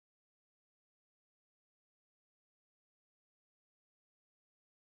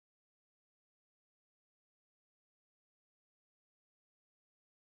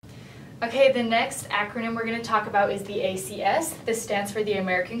Okay, the next acronym we're going to talk about is the ACS. This stands for the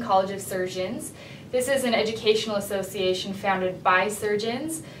American College of Surgeons. This is an educational association founded by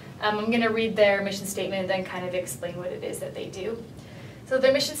surgeons. I'm going to read their mission statement and then kind of explain what it is that they do. So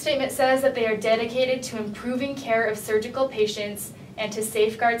their mission statement says that they are dedicated to improving care of surgical patients and to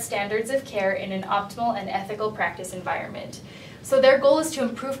safeguard standards of care in an optimal and ethical practice environment. So their goal is to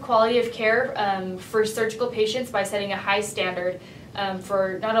improve quality of care for surgical patients by setting a high standard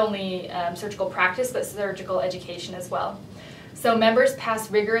for not only surgical practice but surgical education as well. So members pass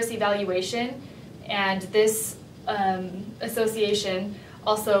rigorous evaluation, and this association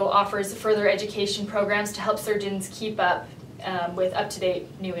also offers further education programs to help surgeons keep up with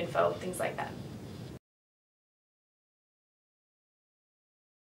up-to-date new info, things like that.